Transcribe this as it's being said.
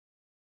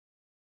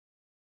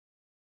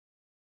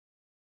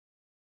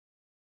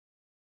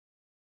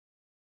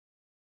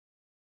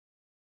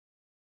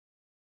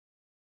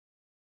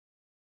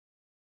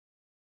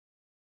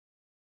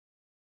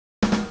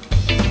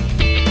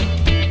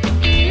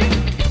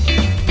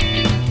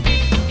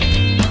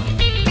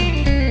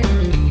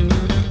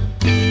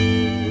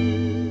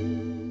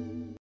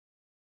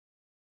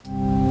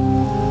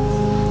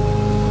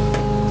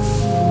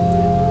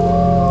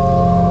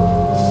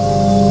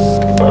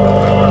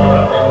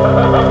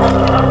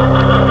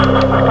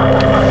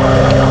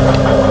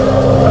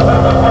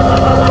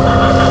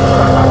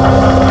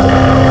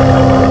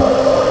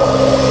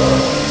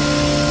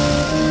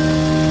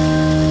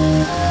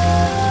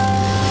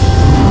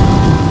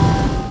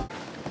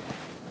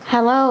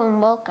Hello and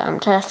welcome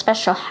to a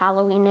special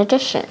Halloween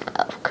edition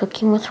of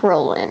Cooking with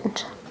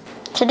Roland.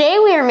 Today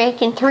we are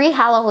making 3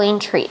 Halloween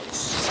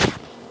treats.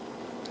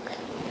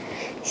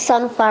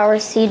 Sunflower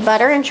seed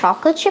butter and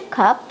chocolate chip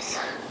cups,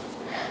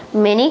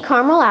 mini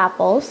caramel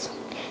apples,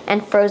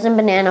 and frozen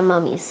banana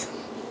mummies.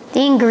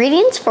 The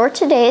ingredients for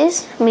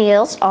today's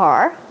meals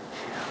are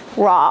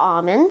raw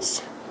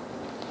almonds,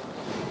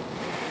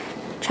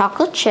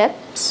 chocolate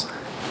chips,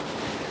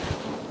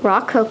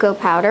 raw cocoa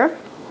powder,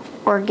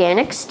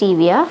 organic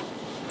stevia,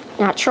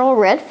 natural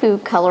red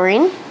food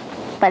coloring,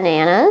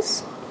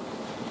 bananas,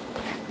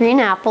 green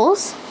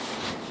apples,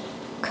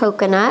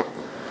 coconut,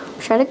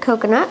 shredded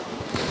coconut,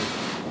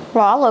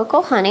 raw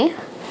local honey,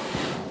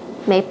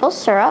 maple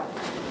syrup,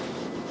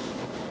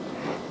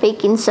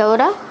 baking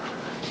soda,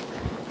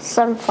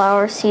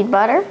 sunflower seed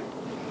butter,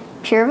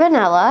 pure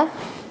vanilla,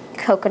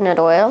 coconut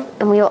oil,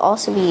 and we will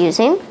also be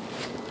using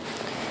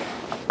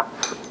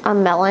a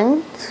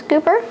melon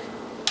scooper,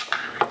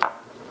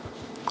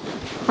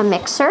 a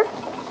mixer,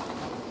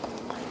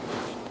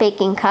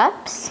 baking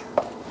cups,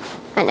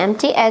 an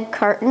empty egg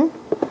carton,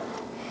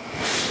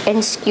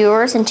 and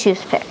skewers and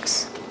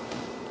toothpicks.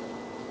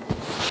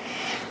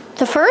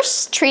 The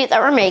first treat that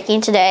we're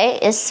making today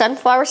is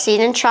sunflower seed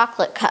and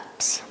chocolate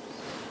cups.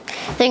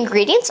 The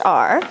ingredients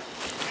are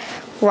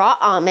raw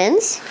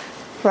almonds,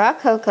 raw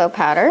cocoa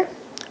powder,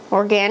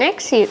 organic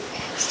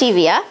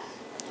stevia,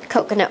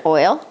 coconut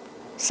oil,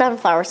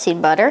 sunflower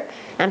seed butter,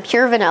 and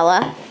pure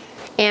vanilla.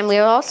 And we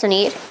will also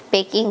need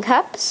baking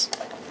cups,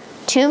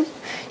 two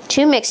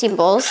mixing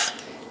bowls,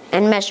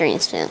 and measuring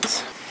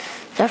spoons.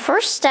 The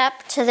first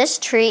step to this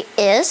treat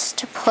is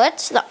to put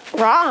the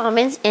raw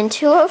almonds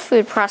into a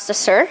food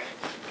processor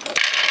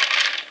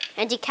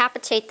and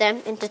decapitate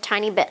them into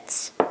tiny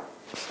bits.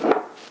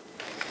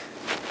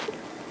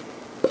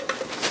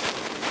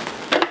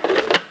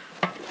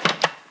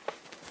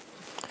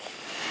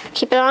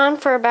 Keep it on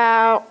for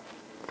about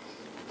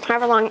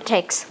however long it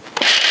takes.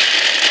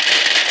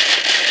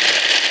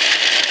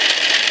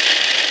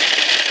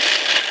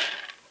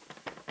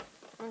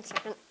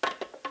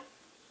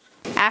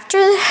 After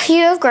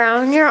you have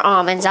ground your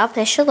almonds up,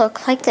 they should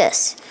look like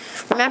this.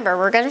 Remember,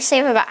 we're going to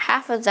save about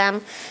half of them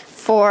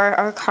for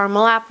our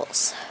caramel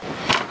apples.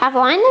 I've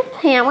lined the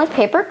pan with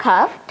paper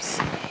cups,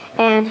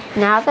 and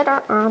now that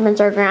our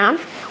almonds are ground,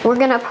 we're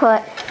going to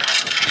put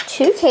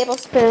 2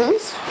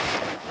 tablespoons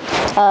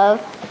of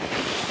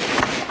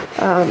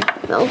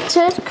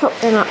melted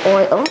coconut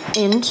oil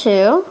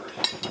into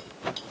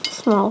a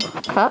small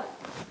cup.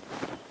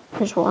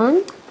 There's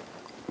 1.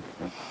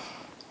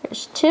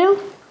 There's 2.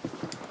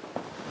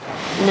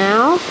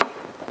 Now,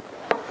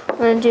 I'm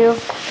going to do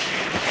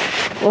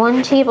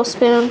 1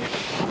 tablespoon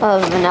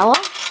of vanilla.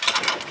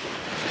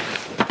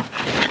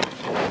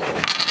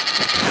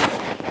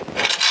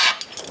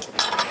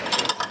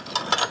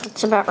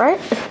 That's about right.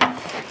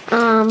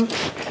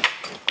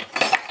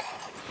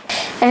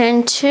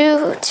 And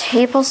 2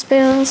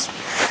 tablespoons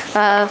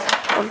of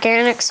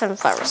organic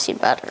sunflower seed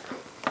butter.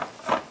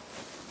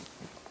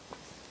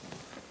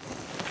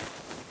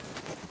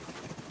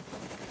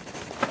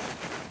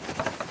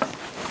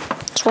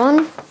 That's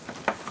 1.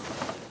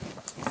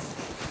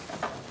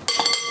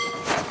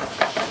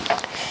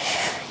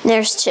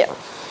 There's 2.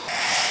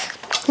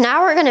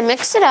 Now we're going to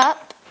mix it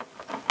up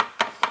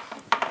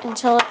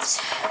until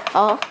it's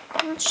all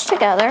matched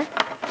together,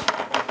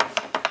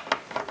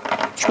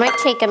 which might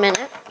take a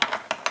minute.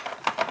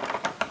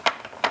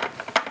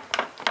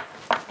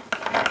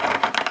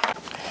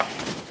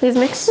 We've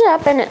mixed it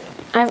up, and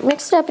I've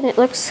mixed it up, and it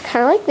looks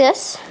kind of like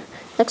this.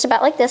 Looks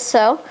about like this,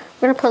 so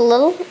we're going to put a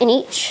little in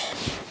each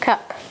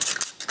cup.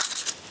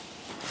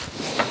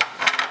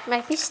 It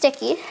might be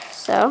sticky,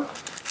 so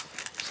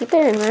keep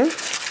it in there.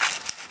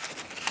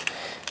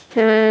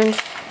 And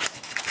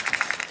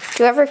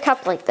do every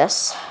cup like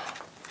this.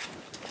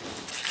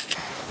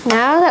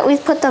 Now that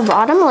we've put the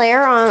bottom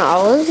layer on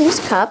all of these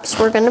cups,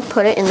 we're going to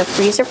put it in the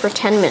freezer for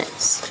 10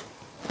 minutes.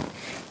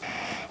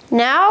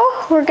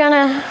 Now we're going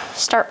to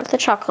start with the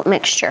chocolate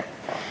mixture.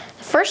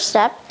 The first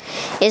step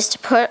is to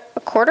put a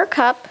 1/4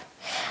 cup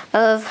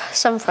of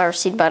sunflower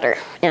seed butter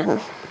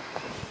in.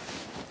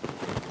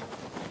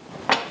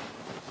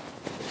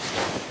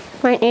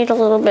 Might need a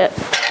little bit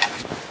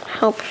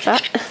help with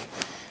that.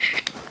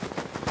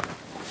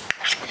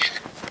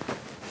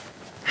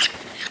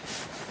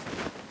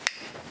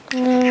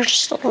 And then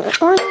just a little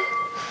bit more.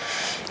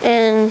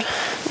 And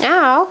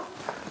now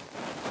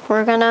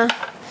we're gonna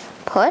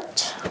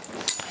put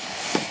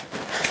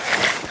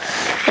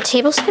a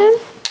tablespoon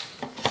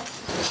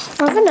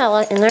of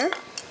vanilla in there.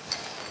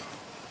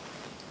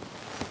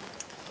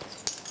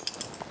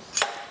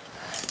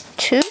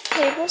 2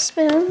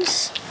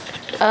 tablespoons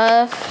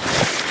of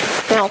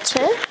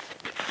melted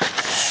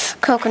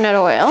coconut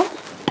oil.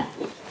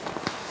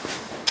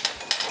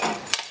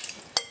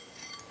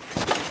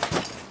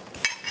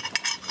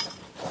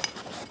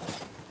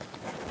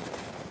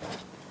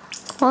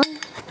 1,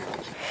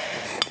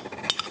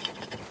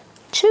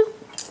 2.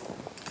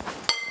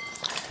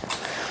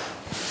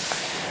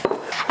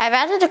 I've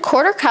added a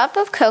 1/4 cup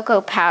of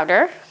cocoa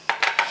powder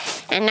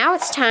And now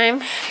it's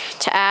time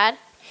to add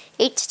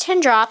 8 to 10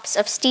 drops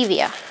of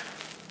stevia.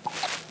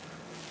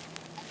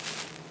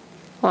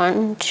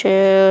 1,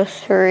 2,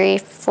 3,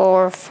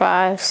 4,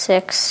 5,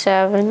 6,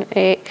 7,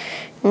 8,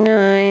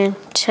 9,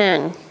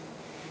 10.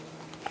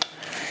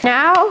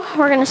 Now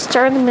we're going to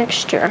stir the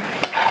mixture.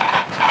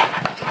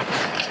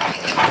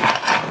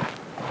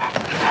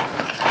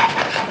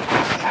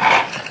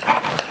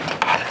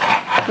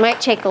 Might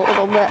take a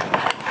little bit.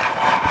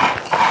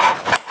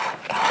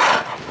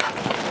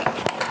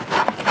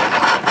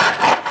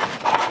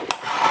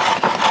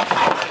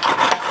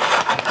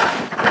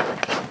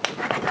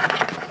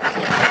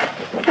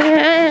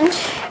 And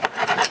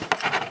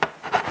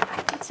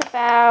it's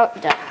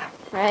about done,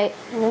 right?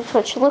 And that's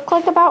what you look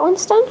like about when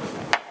it's done.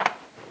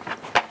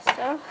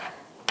 So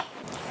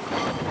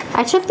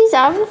I took these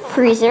out of the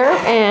freezer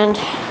and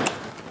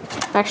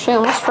actually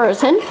almost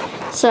frozen.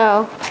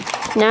 So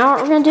now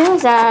what we're gonna do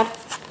is add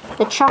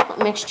the chocolate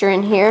mixture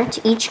in here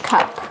to each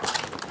cup.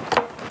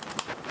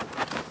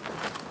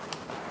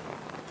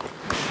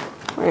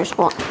 There's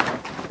one.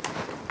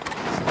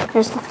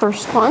 Here's the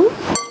first one.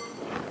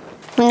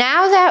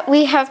 Now that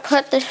we have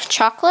put the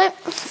chocolate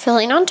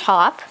filling on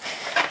top,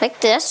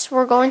 like this,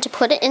 we're going to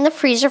put it in the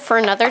freezer for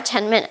another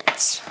 10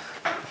 minutes.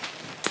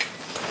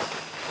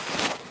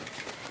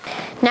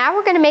 Now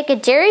we're going to make a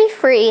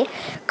dairy-free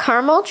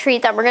caramel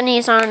treat that we're going to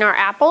use on our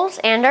apples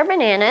and our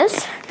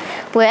bananas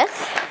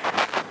with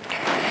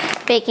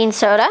baking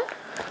soda,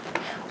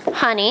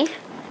 honey,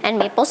 and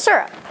maple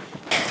syrup.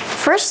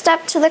 First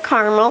step to the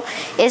caramel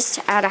is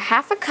to add a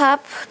half a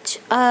cup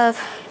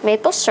of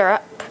maple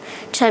syrup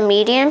to a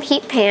medium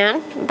heat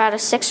pan, about a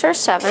 6 or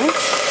 7.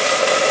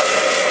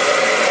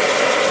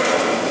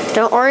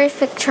 Don't worry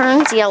if it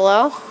turns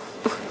yellow.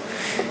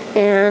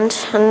 And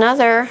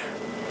another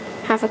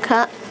half a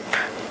cup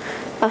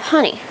of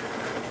honey.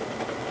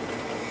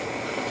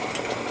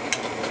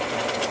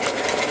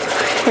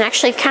 It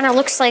actually kind of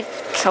looks like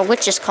a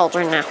witch's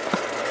cauldron now.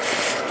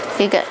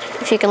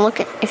 If you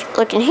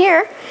look in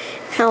here,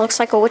 it kind of looks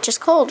like a witch's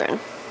cauldron.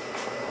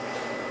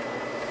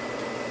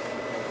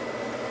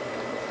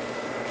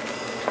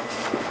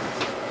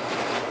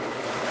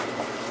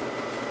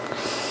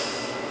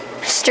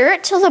 Stir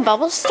it till the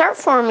bubbles start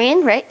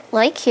forming, right,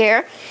 like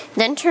here.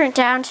 Then turn it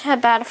down to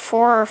about a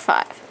 4 or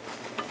 5.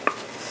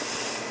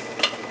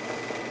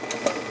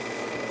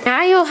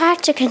 Now you'll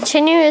have to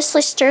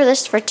continuously stir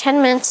this for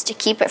 10 minutes to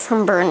keep it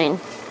from burning.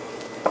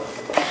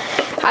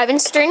 I've been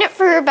stirring it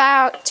for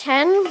about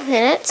 10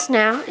 minutes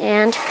now,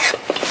 and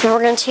now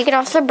we're going to take it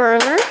off the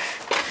burner,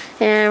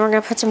 and we're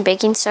going to put some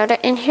baking soda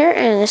in here,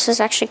 and this is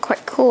actually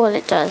quite cool what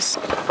it does.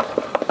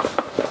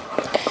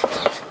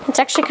 It's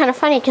actually kind of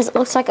funny because it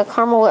looks like a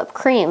caramel whipped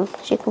cream,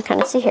 as you can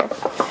kind of see here.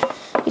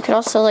 You could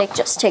also like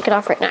just take it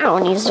off right now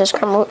and use it as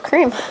caramel whipped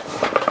cream.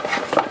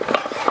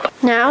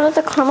 Now that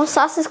the caramel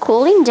sauce is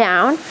cooling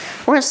down,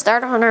 we're going to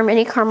start on our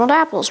mini carameled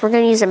apples. We're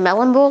going to use a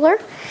melon bowler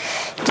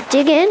to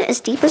dig in as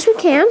deep as we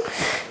can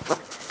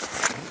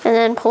and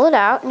then pull it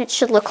out, and it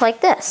should look like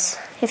this.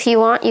 If you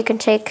want, you can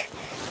take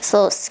this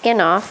little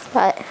skin off,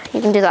 but you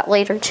can do that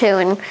later too,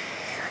 and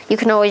you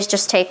can always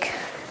just take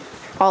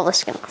all the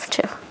skin off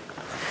too.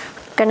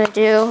 Gonna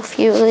do a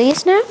few of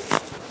these now,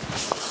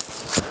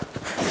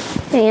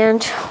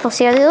 and we'll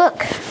see how they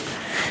look.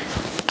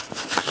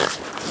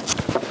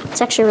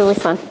 It's actually really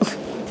fun.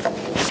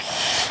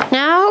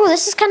 Now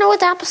this is kind of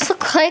what the apples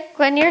look like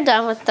when you're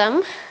done with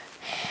them.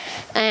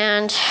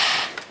 And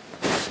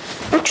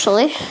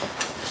actually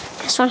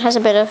this one has a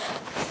bit of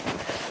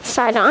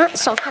side on it,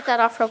 so I'll cut that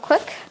off real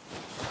quick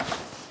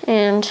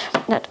and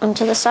put that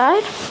onto the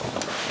side.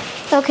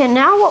 Okay,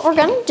 now what we're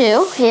gonna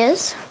do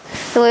is,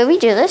 the way we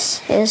do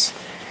this is,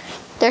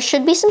 there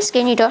should be some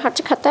skin, you don't have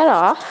to cut that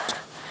off.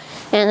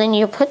 And then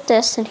you put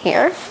this in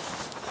here,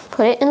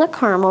 put it in the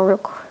caramel real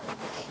quick.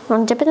 You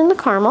want to dip it in the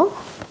caramel.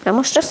 I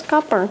almost just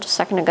got burnt a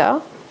second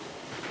ago.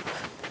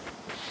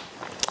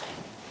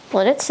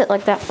 Let it sit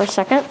like that for a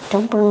second.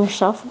 Don't burn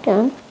yourself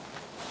again.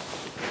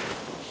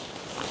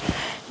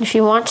 If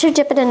you want to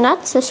dip it in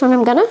nuts, this one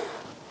I'm gonna.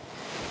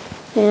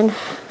 And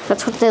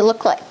that's what they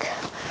look like.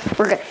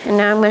 We're good. And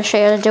now I'm gonna show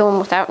you how to do them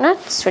without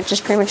nuts, which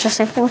is pretty much the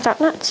same thing without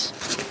nuts.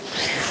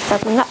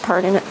 Without the nut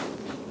part in it.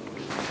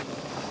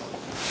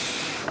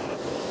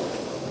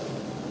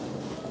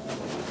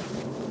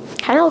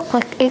 Kind of look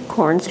like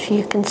acorns, if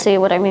you can see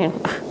what I mean.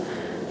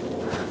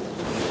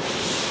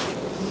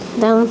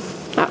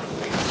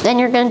 Then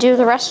you're going to do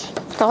the rest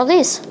with all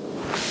these.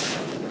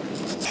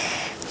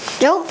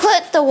 Don't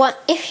put the one,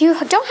 if you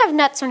don't have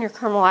nuts on your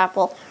caramel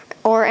apple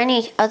or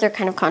any other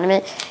kind of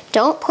condiment,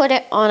 don't put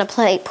it on a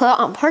plate. Put it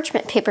on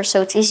parchment paper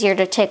so it's easier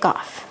to take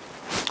off.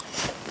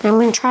 I'm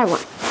going to try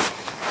one.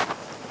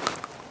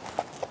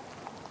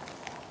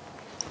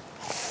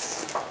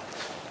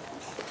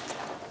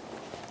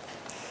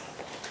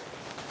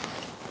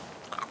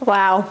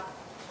 Wow,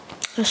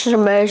 this is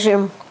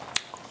amazing.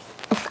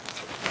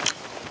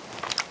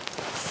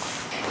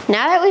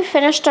 Now that we've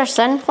finished our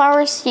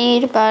sunflower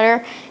seed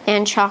butter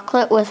and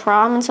chocolate with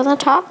raw almonds on the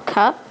top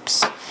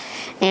cups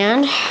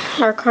and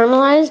our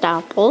caramelized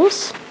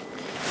apples,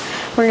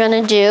 we're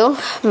gonna do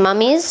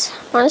Mummies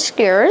on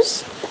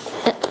skewers.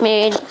 It's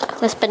made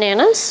with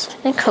bananas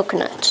and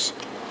coconut.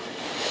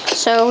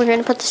 So we're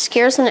gonna put the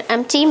skewers in an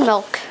empty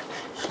milk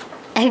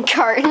egg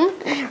carton.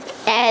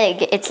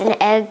 It's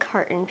an egg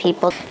carton,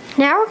 people.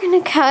 Now we're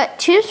gonna cut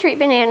 2 to 3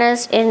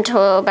 bananas into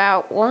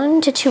about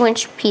 1 to 2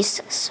 inch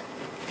pieces.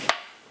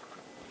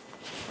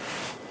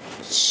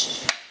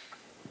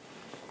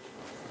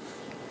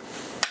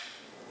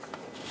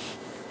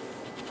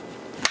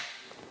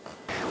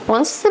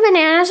 Once the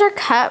bananas are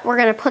cut, we're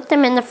gonna put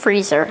them in the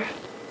freezer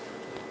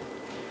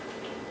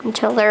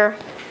until they're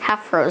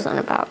half frozen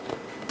about.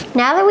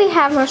 Now that we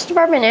have most of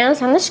our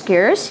bananas on the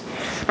skewers,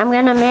 I'm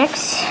gonna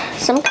mix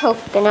some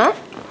coconut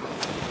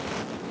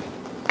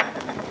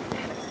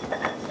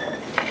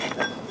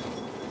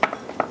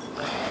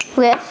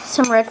with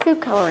some red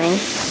food coloring.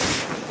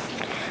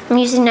 I'm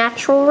using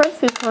natural red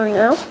food coloring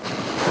now.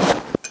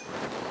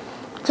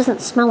 It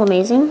doesn't smell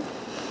amazing.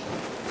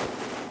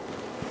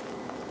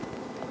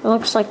 It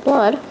looks like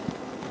blood.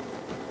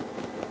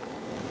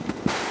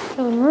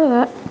 More of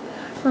that.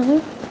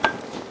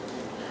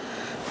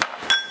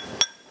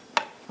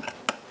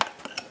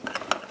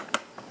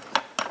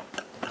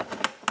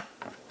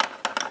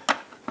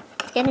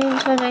 Getting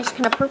into a nice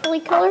kind of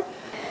purpley color.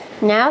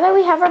 Now that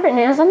we have our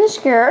bananas on the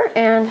skewer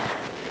and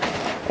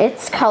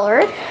it's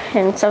colored,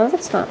 and some of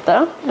it's not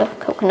though, the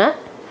coconut,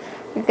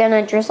 we're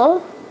gonna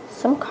drizzle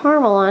some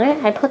caramel on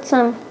it. I put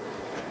some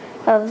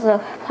of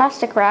the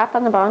plastic wrap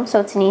on the bottom so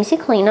it's an easy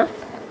cleanup.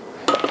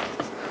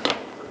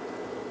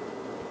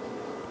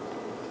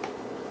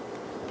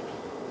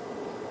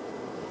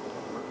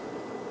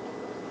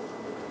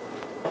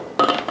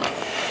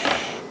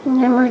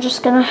 And then we're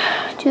just gonna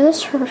do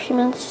this for a few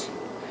minutes.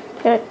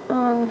 Get it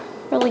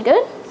really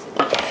good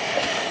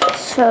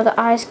so the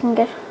eyes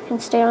can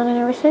stay on and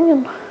everything,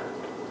 and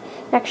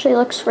it actually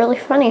looks really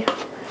funny.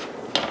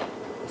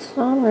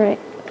 So, alright.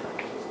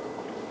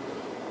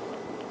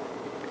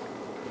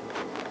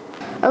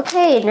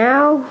 Okay,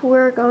 now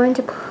we're going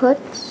to put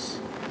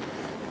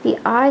the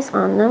eyes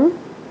on them.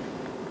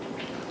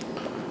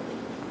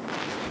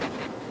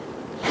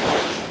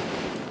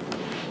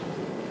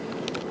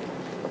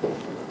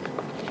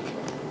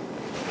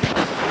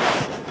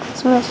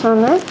 Some of this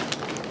on there.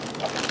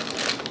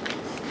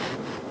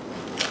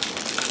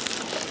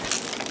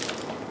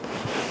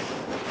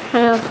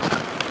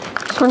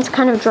 This one's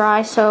kind of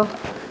dry, so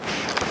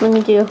I'm going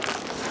to do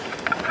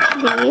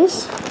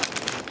these.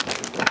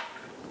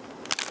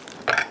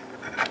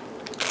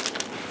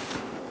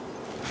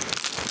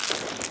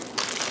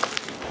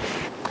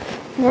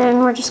 And then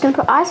we're just going to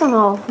put eyes on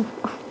all of them.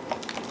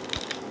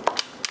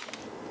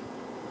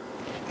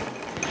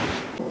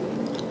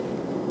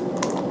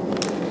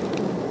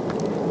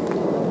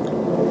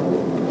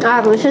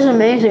 Ah, this is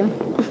amazing.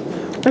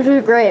 This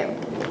is great.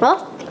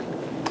 Well,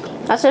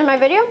 that's it in my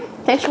video.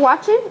 Thanks for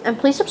watching, and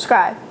please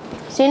subscribe.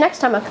 See you next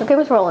time on Cooking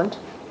with Roland.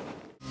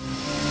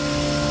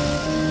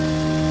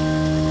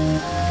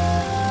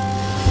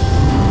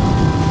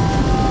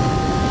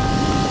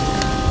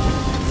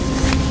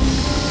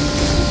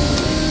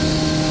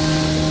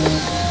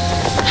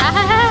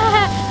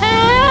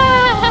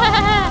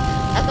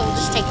 Okay, we'll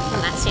just take it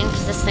from that scene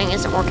because this thing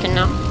isn't working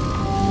now.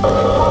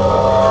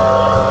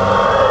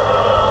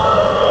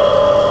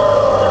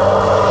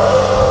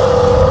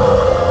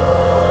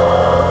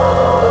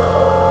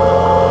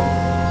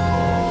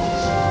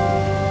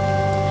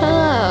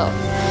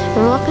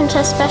 To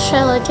a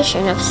special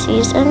edition of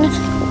Season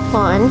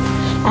 1,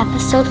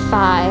 Episode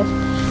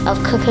 5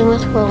 of Cooking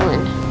with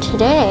Roland.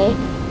 Today,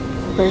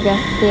 we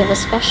have a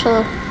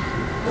special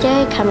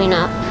day coming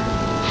up,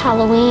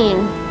 Halloween.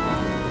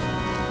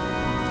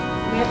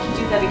 We have to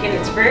do that again.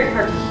 It's very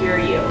hard to hear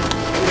you. You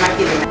might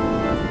be the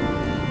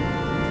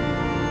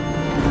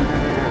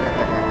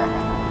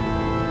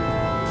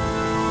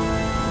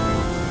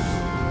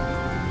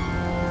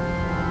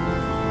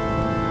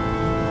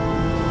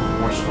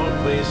more smoke,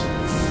 please.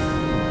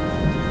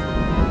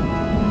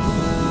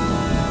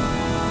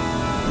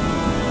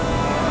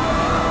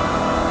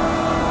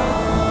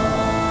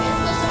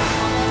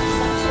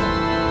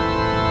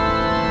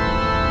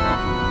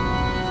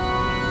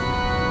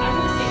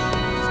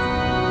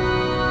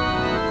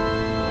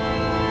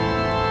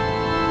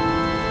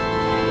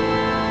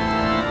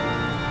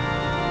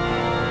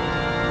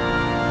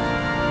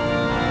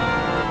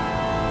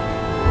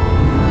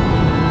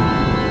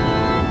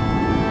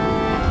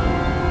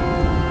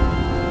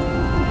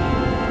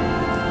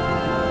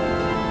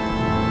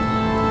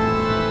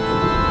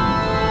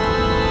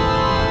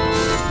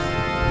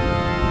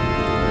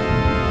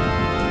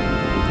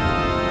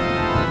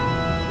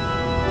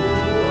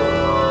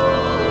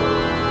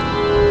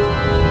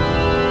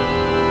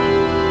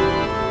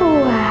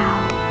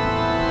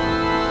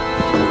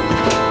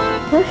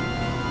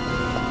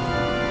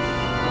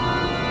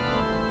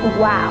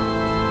 Wow,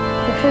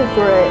 this is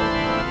great.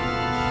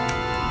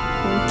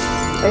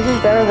 This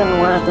is better than the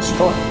one at the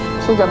store.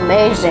 This is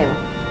amazing.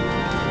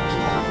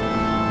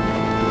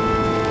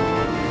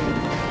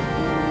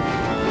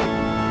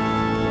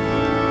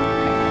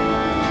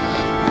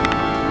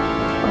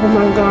 Oh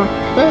my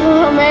god. This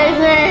is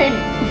amazing.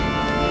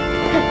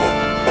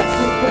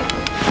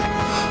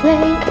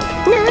 Late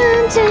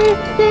night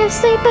to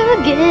sleep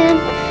again.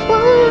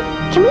 What?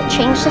 Can we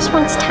change this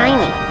one's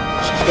tiny?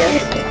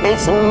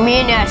 It's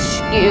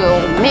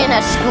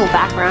minuscule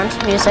background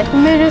music.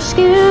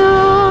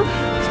 Minuscule,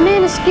 it's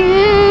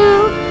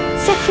minuscule,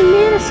 sexy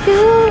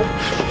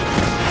minuscule.